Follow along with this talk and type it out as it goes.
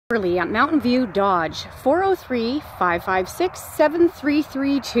At Mountain View Dodge,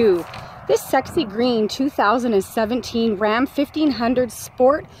 403-556-7332. This sexy green 2017 Ram 1500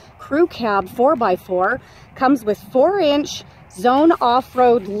 Sport Crew Cab 4x4 comes with 4-inch Zone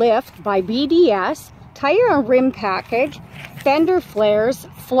Off-Road Lift by BDS, tire and rim package, fender flares,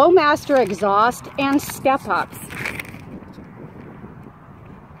 Flowmaster exhaust, and step-ups.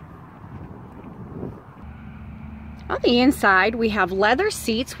 On the inside, we have leather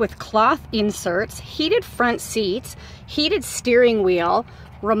seats with cloth inserts, heated front seats, heated steering wheel,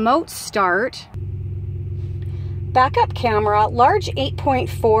 remote start, backup camera, large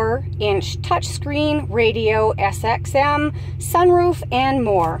 8.4-inch touchscreen, radio, SXM, sunroof, and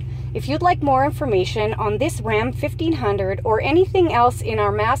more. If you'd like more information on this Ram 1500 or anything else in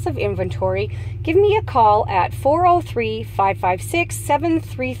our massive inventory, give me a call at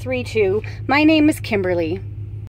 403-556-7332. My name is Kimberly.